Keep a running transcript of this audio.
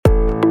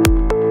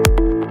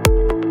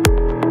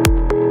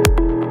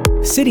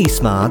City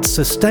Smart's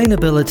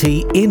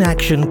Sustainability in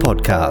Action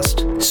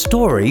podcast.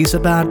 Stories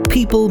about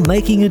people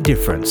making a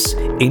difference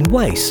in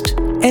waste,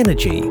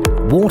 energy,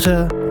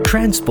 water,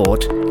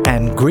 transport,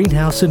 and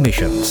greenhouse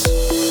emissions.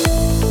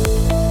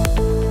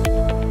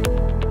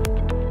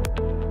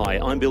 Hi,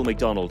 I'm Bill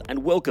McDonald,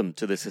 and welcome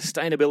to the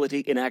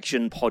Sustainability in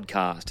Action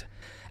podcast.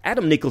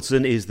 Adam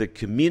Nicholson is the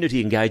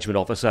Community Engagement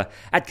Officer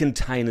at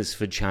Containers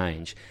for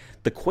Change,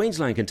 the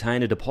Queensland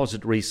container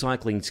deposit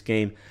recycling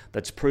scheme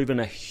that's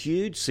proven a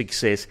huge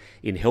success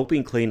in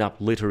helping clean up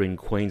litter in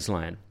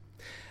Queensland.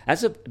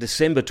 As of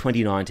December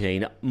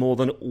 2019, more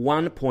than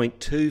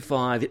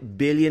 1.25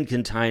 billion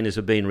containers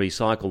have been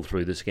recycled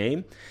through the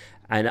scheme,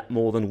 and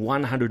more than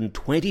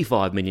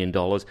 $125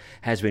 million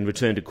has been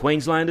returned to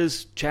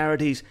Queenslanders,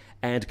 charities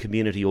and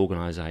community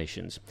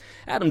organisations.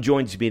 Adam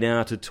joins me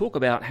now to talk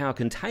about how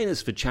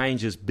Containers for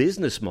Change's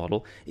business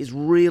model is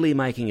really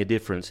making a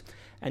difference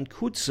and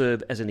could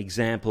serve as an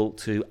example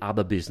to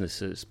other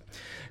businesses.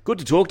 Good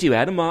to talk to you,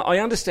 Adam. I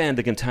understand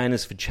the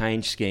Containers for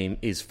Change scheme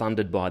is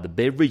funded by the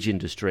beverage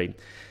industry.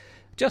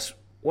 Just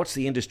what's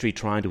the industry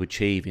trying to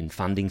achieve in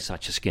funding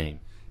such a scheme?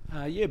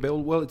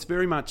 Bill. Well, it's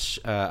very much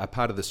a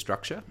part of the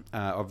structure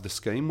of the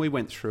scheme. We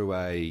went through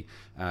a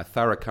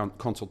thorough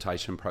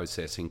consultation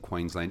process in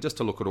Queensland just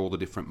to look at all the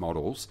different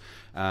models.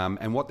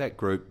 And what that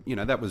group,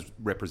 that was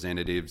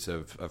representatives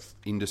of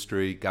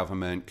industry,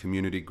 government,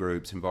 community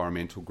groups,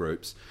 environmental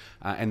groups,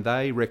 and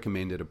they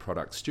recommended a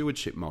product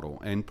stewardship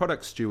model. And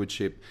product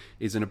stewardship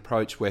is an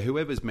approach where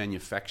whoever's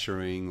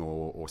manufacturing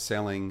or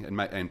selling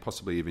and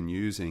possibly even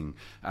using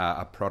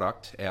a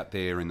product out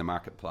there in the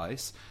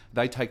marketplace,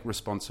 they take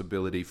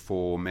responsibility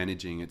for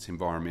managing its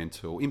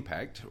environmental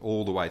impact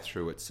all the way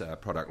through its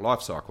product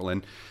life cycle.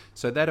 And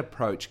so that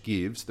approach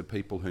gives the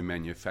people who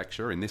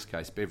manufacture, in this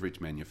case beverage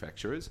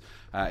manufacturers,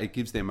 it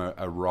gives them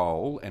a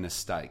role and a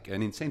stake,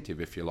 an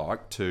incentive, if you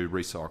like, to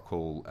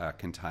recycle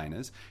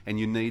containers. And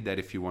you need that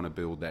if you want to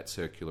build that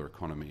circular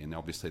economy. And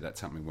obviously that's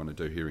something we want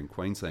to do here in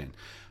Queensland.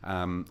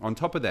 On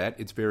top of that,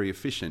 it's very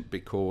efficient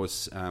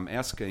because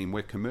our scheme,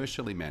 we're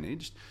commercially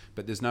managed,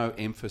 but there's no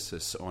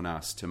emphasis on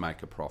us to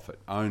make a profit,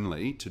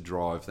 only to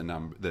drive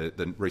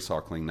the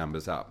recycling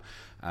numbers up.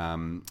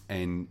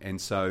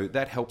 And so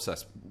that helps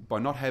us. By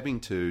not having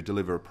to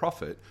deliver a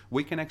profit,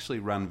 we can actually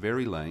run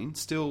very lean,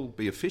 still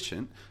be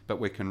efficient,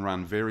 but we can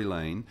run very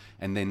lean,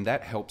 and then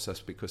that helps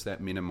us because that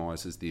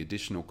minimises the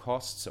additional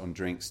costs on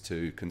drinks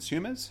to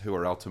consumers who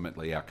are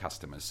ultimately our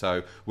customers.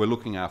 So we're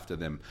looking after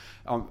them.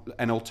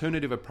 An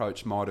alternative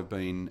approach might have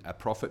been a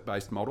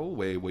profit-based model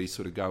where we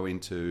sort of go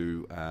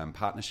into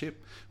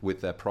partnership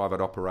with a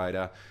private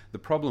operator. The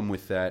problem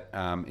with that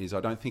is I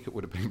don't think it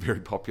would have been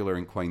very popular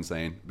in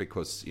Queensland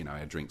because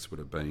our drinks would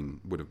have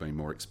been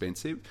more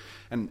expensive,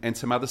 and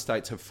some other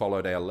states have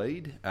followed our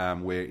lead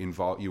where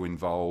you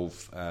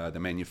involve the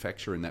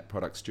manufacturer in that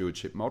product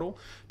stewardship model.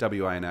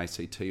 WA and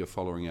ACT are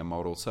following our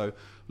model. So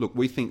look,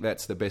 we think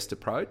that's the best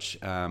approach,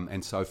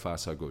 and so far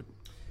so good.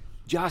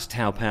 Just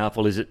how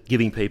powerful is it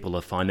giving people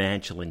a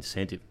financial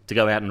incentive to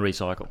go out and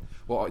recycle?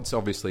 Well, it's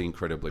obviously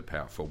incredibly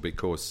powerful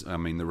because,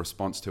 the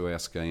response to our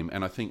scheme,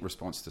 and I think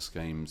response to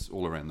schemes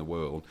all around the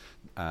world,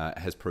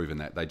 has proven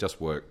that. They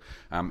just work.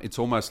 It's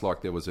almost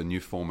like there was a new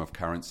form of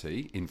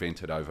currency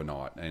invented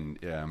overnight. And,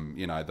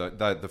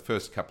 the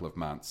first couple of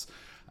months,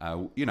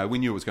 we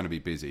knew it was going to be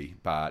busy,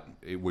 but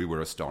we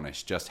were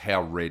astonished just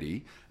how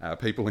ready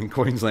people in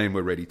Queensland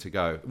were ready to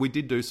go. We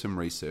did do some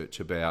research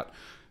about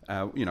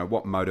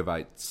what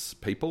motivates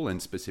people,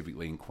 and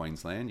specifically in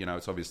Queensland.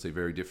 It's obviously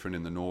very different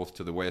in the north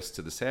to the west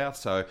to the south.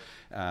 So,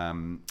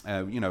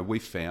 we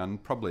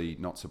found, probably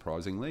not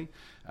surprisingly,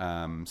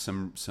 there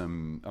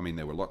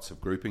were lots of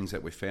groupings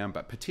that we found,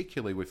 but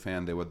particularly we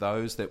found there were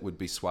those that would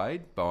be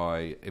swayed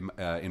by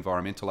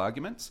environmental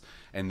arguments,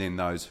 and then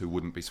those who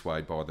wouldn't be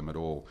swayed by them at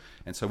all.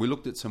 And so we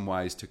looked at some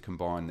ways to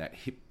combine that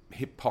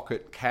hip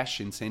pocket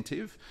cash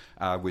incentive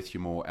with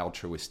your more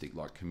altruistic,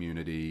 like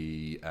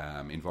community,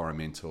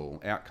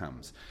 environmental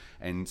outcomes.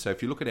 And so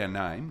if you look at our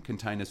name,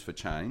 Containers for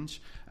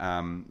Change,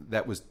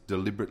 that was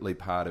deliberately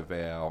part of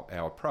our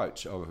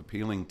approach of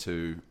appealing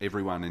to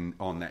everyone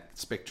on that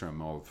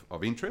spectrum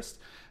of interest.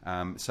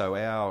 So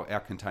our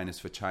Containers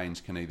for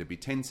Change can either be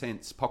 10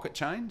 cents pocket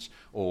change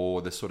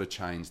or the sort of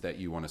change that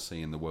you want to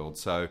see in the world.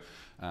 So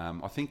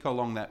I think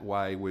along that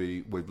way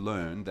we've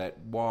learned that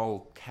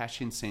while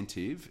cash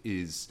incentive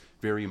is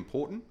very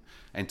important,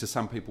 and to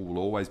some people will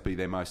always be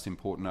their most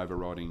important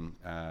overriding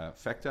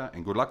factor,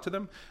 and good luck to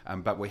them,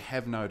 but we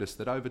have noticed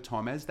that over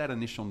time, as that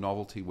initial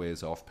novelty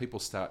wears off, people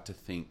start to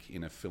think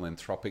in a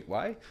philanthropic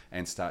way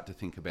and start to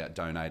think about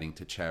donating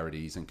to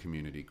charities and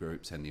community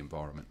groups and the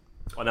environment.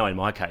 I know in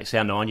my case,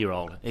 our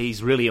 9-year-old,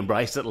 he's really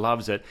embraced it,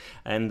 loves it,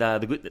 and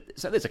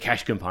so there's a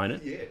cash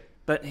component. Yeah.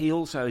 but he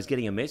also is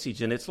getting a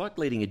message, and it's like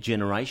leading a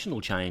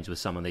generational change with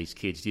some of these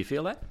kids. Do you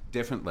feel that?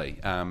 Definitely.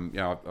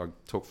 I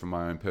talk from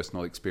my own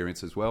personal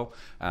experience as well.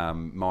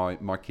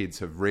 My kids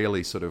have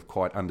rarely sort of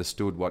quite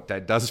understood what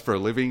Dad does for a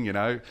living.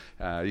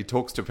 He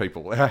talks to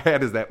people. How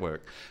does that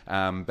work?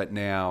 But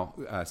now,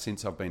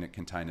 since I've been at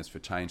Containers for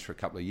Change for a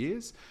couple of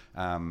years,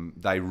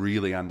 they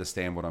really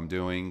understand what I'm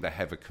doing. They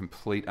have a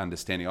complete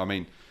understanding. I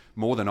mean,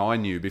 more than I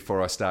knew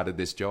before I started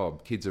this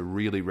job. Kids are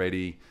really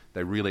ready.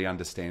 They really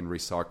understand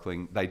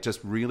recycling. They just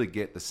really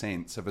get the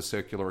sense of a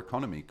circular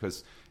economy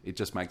because it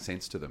just makes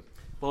sense to them.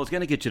 Well, I was going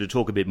to get you to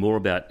talk a bit more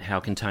about how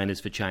Containers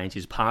for Change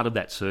is part of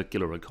that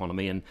circular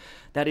economy, and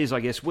that is,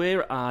 I guess,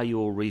 where are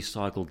your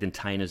recycled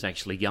containers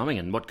actually going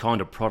and what kind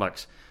of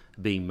products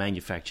are being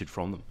manufactured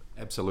from them?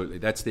 Absolutely.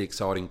 That's the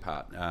exciting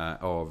part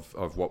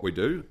of what we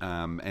do.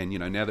 And,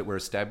 now that we're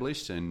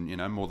established and,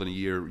 more than a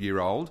year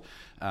old,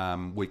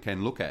 we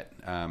can look at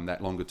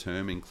that longer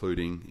term,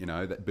 including,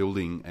 that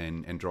building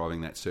and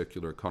driving that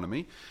circular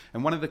economy.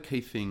 And one of the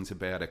key things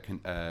about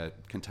a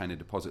container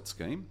deposit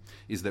scheme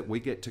is that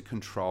we get to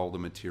control the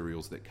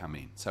materials that come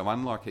in. So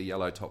unlike a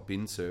yellow top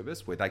bin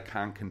service where they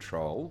can't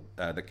control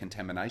the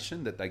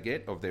contamination that they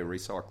get of their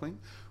recycling,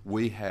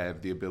 we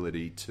have the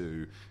ability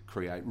to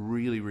create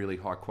really, really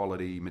high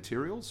quality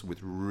materials with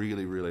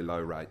really, really low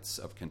rates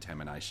of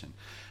contamination.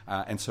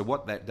 And so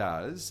what that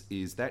does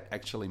is that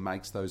actually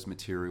makes those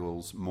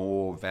materials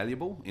more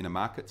valuable in a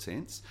market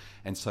sense.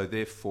 And so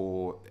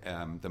therefore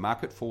the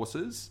market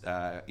forces,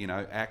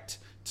 act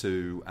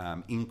to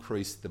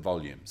increase the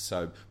volume.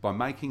 So by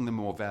making them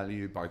more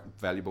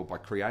valuable, by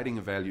creating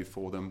a value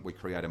for them, we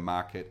create a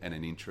market and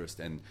an interest.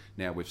 And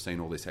now we've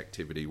seen all this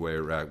activity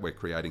where we're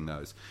creating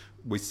those.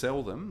 We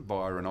sell them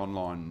via an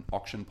online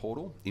auction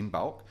portal in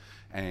bulk.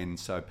 And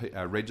so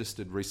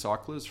registered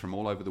recyclers from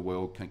all over the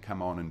world can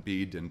come on and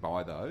bid and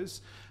buy those.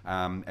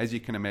 As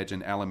you can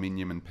imagine,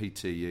 aluminium and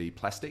PTE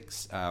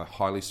plastics are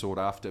highly sought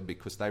after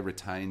because they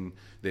retain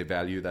their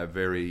value. They're a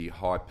very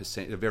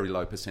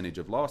low percentage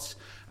of loss.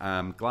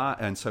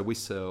 And so we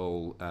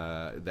sell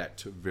that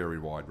to a very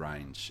wide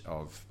range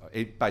of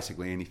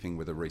basically anything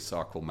with a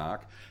recycle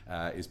mark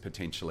is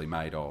potentially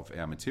made of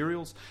our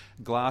materials.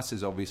 Glass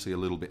is obviously a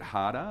little bit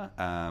harder.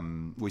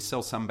 We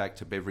sell some back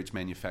to beverage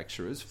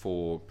manufacturers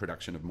for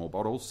production of more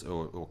bottles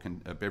or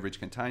beverage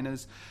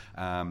containers,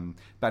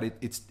 but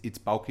it's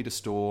bulky to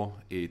store.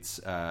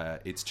 It's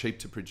cheap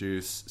to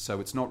produce, so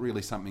it's not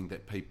really something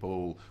that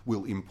people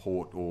will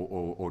import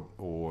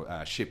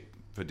or ship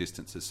for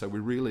distances. So we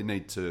really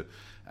need to,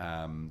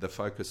 the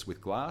focus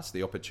with glass,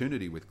 the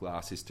opportunity with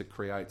glass is to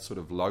create sort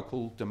of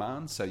local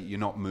demand, so you're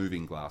not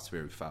moving glass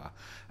very far.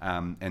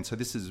 And so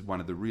this is one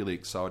of the really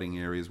exciting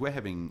areas. We're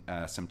having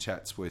some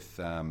chats with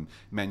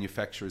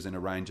manufacturers in a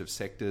range of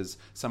sectors,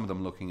 some of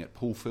them looking at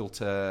pool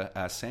filter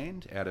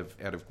sand out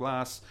of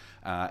glass,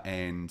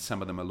 and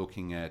some of them are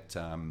looking at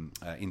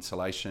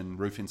insulation,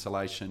 roof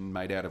insulation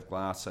made out of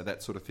glass, so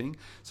that sort of thing.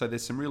 So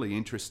there's some really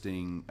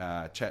interesting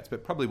chats,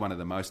 but probably one of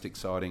the most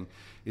exciting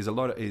is a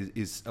lot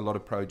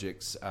of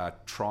projects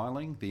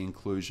trialling the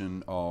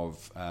inclusion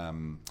of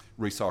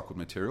recycled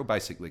material,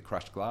 basically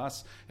crushed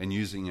glass, and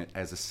using it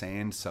as a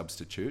sand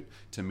substitute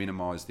to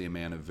minimise the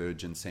amount of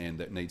virgin sand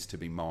that needs to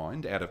be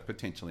mined out of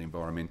potentially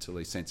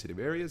environmentally sensitive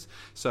areas.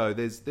 So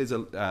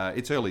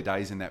it's early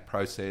days in that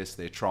process.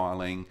 They're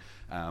trialling,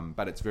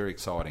 but it's very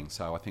exciting.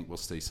 So I think we'll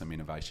see some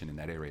innovation in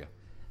that area.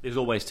 There's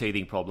always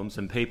teething problems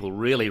and people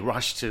really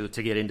rush to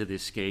get into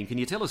this scheme. Can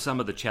you tell us some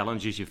of the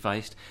challenges you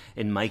faced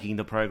in making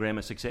the program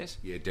a success?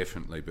 Yeah,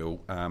 definitely, Bill.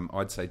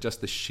 I'd say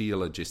just the sheer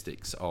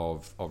logistics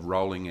of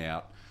rolling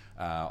out.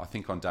 I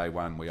think on day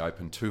one we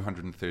opened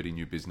 230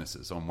 new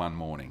businesses on one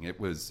morning.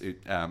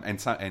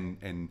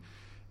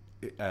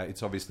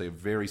 It's obviously a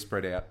very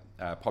spread out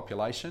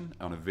population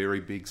on a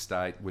very big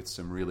state with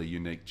some really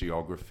unique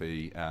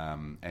geography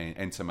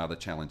and some other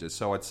challenges.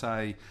 So I'd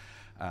say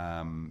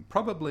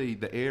probably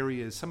the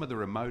areas, some of the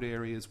remote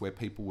areas where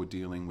people were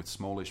dealing with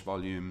smallish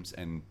volumes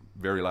and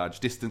very large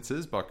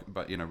distances, but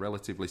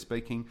relatively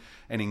speaking,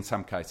 and in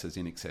some cases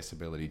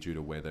inaccessibility due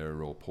to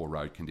weather or poor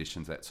road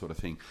conditions, that sort of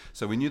thing.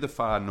 So we knew the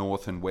far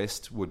north and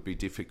west would be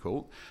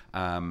difficult,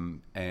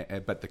 but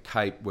the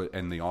Cape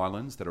and the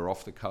islands that are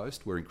off the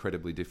coast were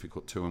incredibly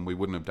difficult too, and we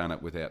wouldn't have done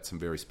it without some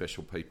very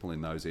special people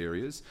in those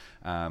areas.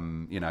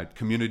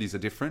 Communities are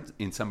different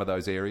in some of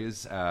those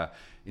areas.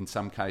 In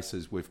some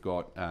cases, we've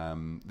got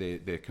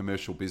they're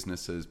commercial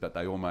businesses, but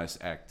they almost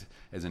act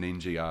as an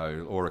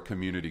NGO or a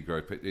community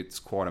group. It's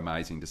quite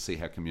amazing to see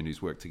how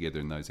communities work together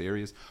in those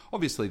areas.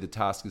 Obviously, the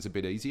task is a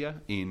bit easier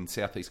in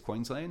southeast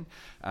Queensland,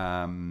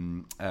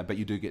 but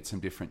you do get some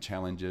different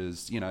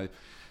challenges.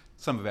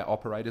 Some of our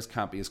operators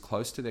can't be as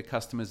close to their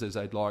customers as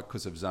they'd like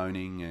because of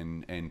zoning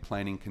and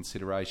planning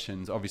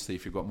considerations. Obviously,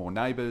 if you've got more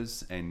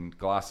neighbours, and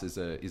glass is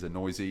a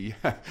noisy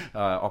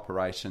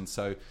operation,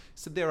 so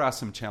there are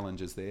some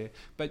challenges there.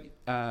 But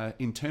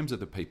in terms of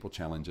the people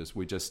challenges,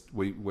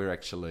 we're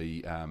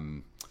actually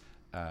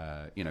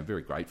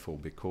very grateful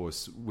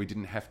because we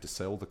didn't have to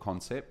sell the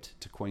concept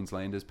to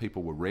Queenslanders.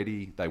 People were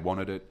ready, they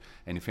wanted it,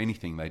 and if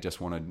anything, they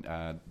just wanted.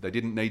 They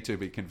didn't need to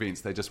be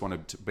convinced. They just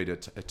wanted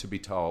to be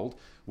told,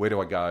 where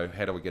do I go?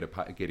 How do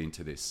I get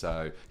into this?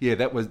 So yeah,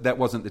 that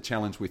wasn't the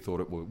challenge we thought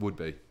it would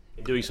be.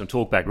 Doing some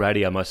talkback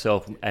radio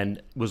myself,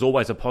 and was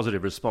always a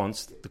positive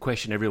response. The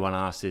question everyone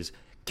asked is,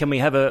 can we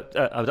have a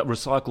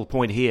recycle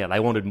point here?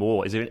 They wanted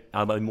more.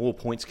 Are there more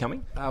points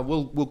coming?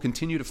 We'll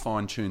continue to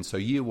fine tune. So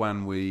year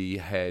one we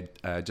had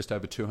just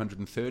over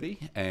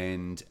 230,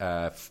 and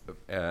in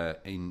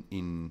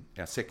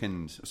our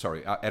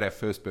at our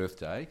first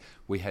birthday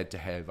we had to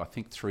have I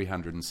think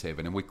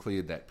 307, and we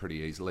cleared that pretty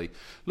easily.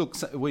 Look,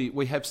 so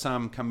we have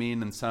some come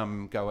in and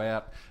some go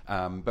out,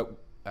 but.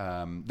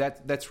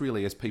 That's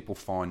really as people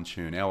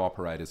fine-tune. Our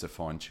operators are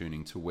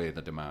fine-tuning to where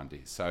the demand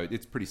is. So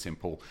it's pretty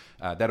simple.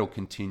 That'll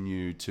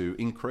continue to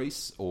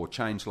increase or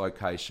change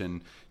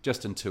location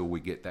just until we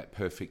get that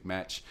perfect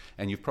match.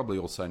 And you've probably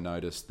also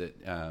noticed that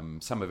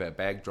some of our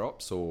bag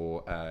drops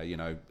or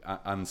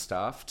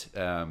unstaffed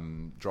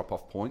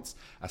drop-off points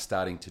are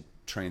starting to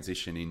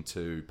transition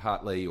into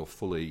partly or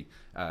fully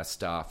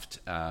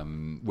staffed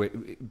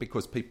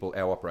because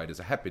our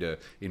operators are happy to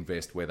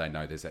invest where they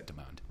know there's that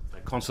demand.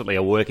 Constantly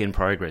a work in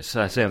progress.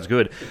 Sounds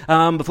good.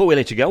 Before we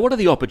let you go, what are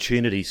the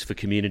opportunities for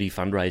community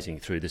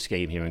fundraising through the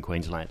scheme here in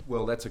Queensland?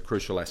 Well, that's a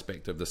crucial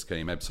aspect of the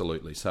scheme,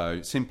 absolutely.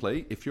 So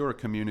simply, if you're a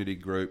community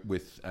group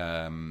with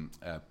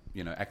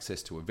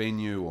access to a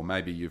venue, or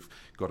maybe you've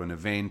got an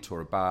event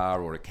or a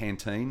bar or a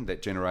canteen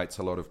that generates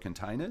a lot of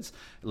containers,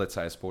 let's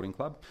say a sporting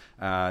club,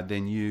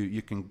 then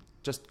you can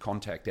just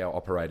contact our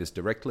operators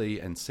directly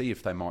and see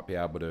if they might be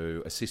able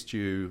to assist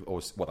you, or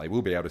they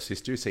will be able to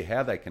assist you, see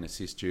how they can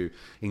assist you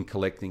in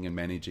collecting and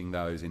managing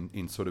those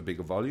in sort of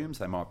bigger volumes.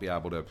 They might be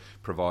able to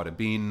provide a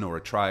bin or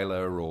a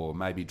trailer, or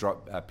maybe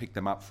pick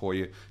them up for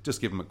you.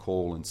 Just give them a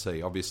call and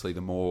see. Obviously, the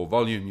more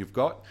volume you've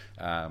got,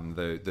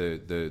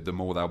 the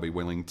more they'll be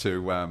willing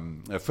to,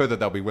 further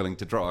they'll be willing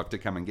to drive to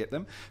come and get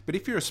them. But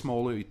if you're a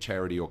smaller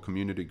charity or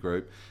community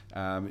group,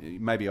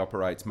 maybe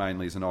operates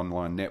mainly as an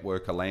online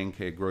network, a land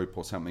care group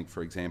or something,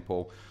 for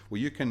example,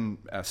 well, you can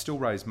still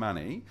raise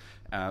money.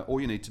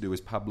 All you need to do is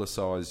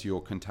publicise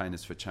your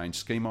Containers for Change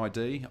scheme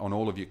ID on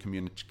all of your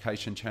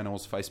communication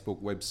channels,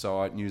 Facebook,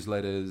 website,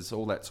 newsletters,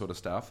 all that sort of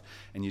stuff,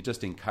 and you're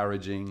just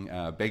encouraging,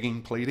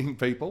 begging, pleading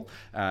people,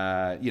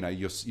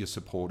 your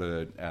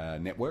supporter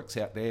networks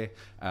out there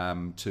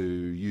to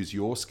use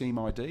your scheme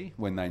ID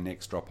when they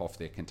next drop off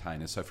their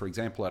containers. So, for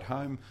example, at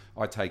home,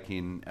 I take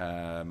in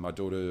my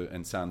daughter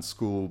and son's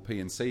school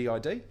P&C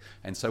ID,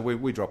 and so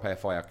we drop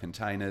off our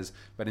containers,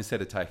 but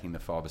instead of taking the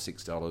 $5 or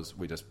 $6,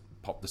 we just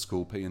pop the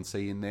school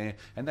P&C in there,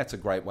 and that's a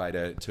great way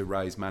to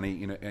raise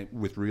money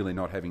with really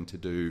not having to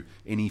do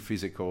any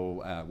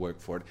physical work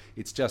for it.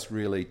 It's just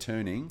really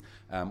turning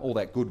all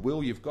that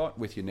goodwill you've got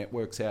with your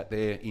networks out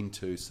there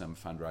into some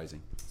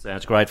fundraising.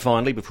 Sounds great.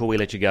 Finally, before we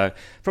let you go,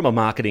 from a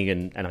marketing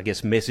and I guess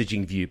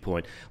messaging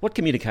viewpoint, what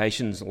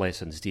communications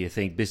lessons do you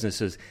think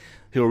businesses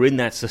who are in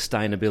that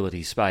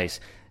sustainability space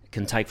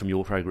can take from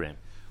your program?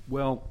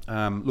 Well,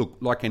 look,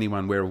 like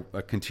anyone, we're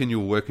a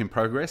continual work in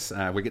progress.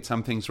 We get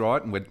some things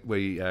right and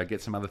we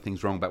get some other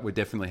things wrong, but we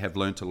definitely have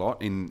learnt a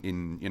lot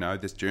in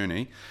this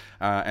journey.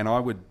 And I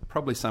would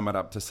probably sum it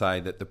up to say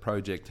that the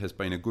project has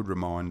been a good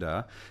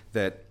reminder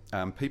that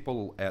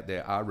people out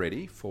there are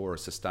ready for a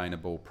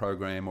sustainable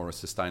program or a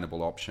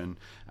sustainable option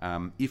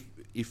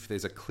if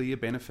there's a clear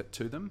benefit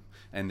to them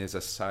and there's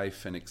a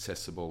safe and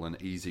accessible and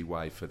easy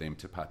way for them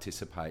to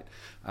participate.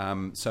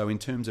 So in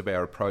terms of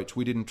our approach,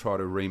 we didn't try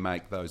to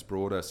remake those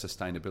broader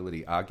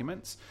sustainability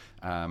arguments.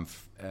 I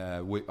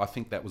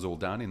think that was all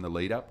done in the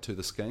lead up to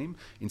the scheme.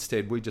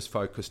 Instead, we just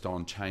focused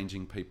on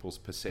changing people's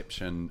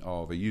perception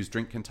of a used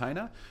drink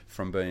container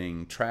from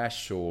being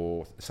trash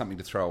or something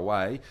to throw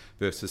away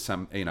versus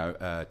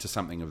to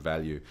something of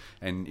value.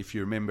 And if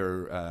you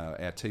remember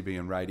our TV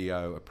and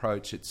radio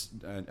approach, it's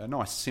a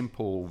nice,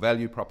 simple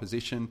value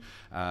proposition,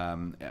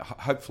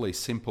 hopefully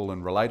simple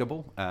and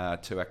relatable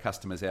to our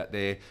customers out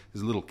there.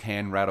 There's a little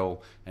can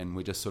rattle, and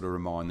we just sort of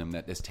remind them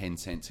that there's 10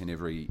 cents in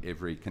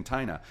every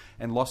container.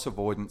 And loss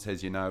avoidance,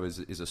 as you know,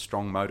 is a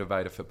strong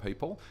motivator for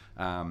people.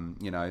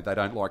 They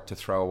don't like to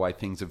throw away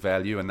things of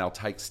value, and they'll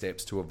take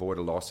steps to avoid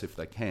a loss if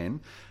they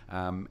can.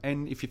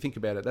 And if you think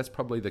about it, that's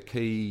probably the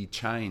key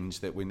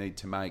change that we need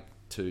to make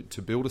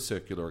to build a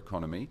circular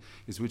economy,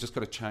 is we've just got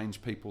to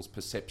change people's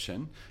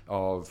perception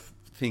of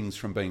things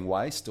from being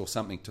waste or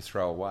something to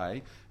throw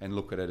away and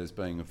look at it as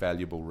being a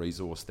valuable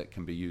resource that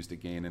can be used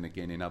again and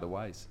again in other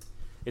ways.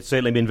 It's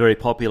certainly been very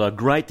popular.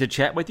 Great to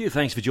chat with you.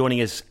 Thanks for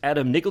joining us,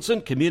 Adam Nicholson,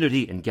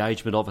 Community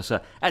Engagement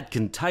Officer at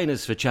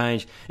Containers for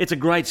Change. It's a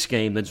great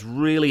scheme that's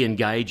really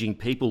engaging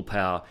people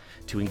power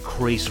to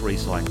increase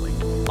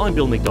recycling. I'm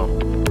Bill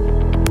McDonald.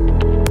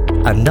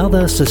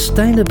 Another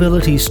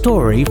sustainability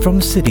story from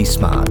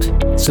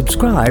CitySmart.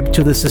 Subscribe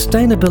to the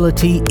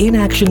Sustainability in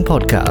Action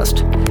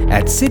podcast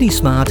at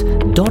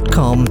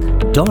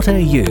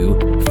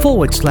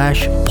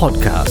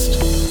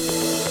citysmart.com.au/podcast.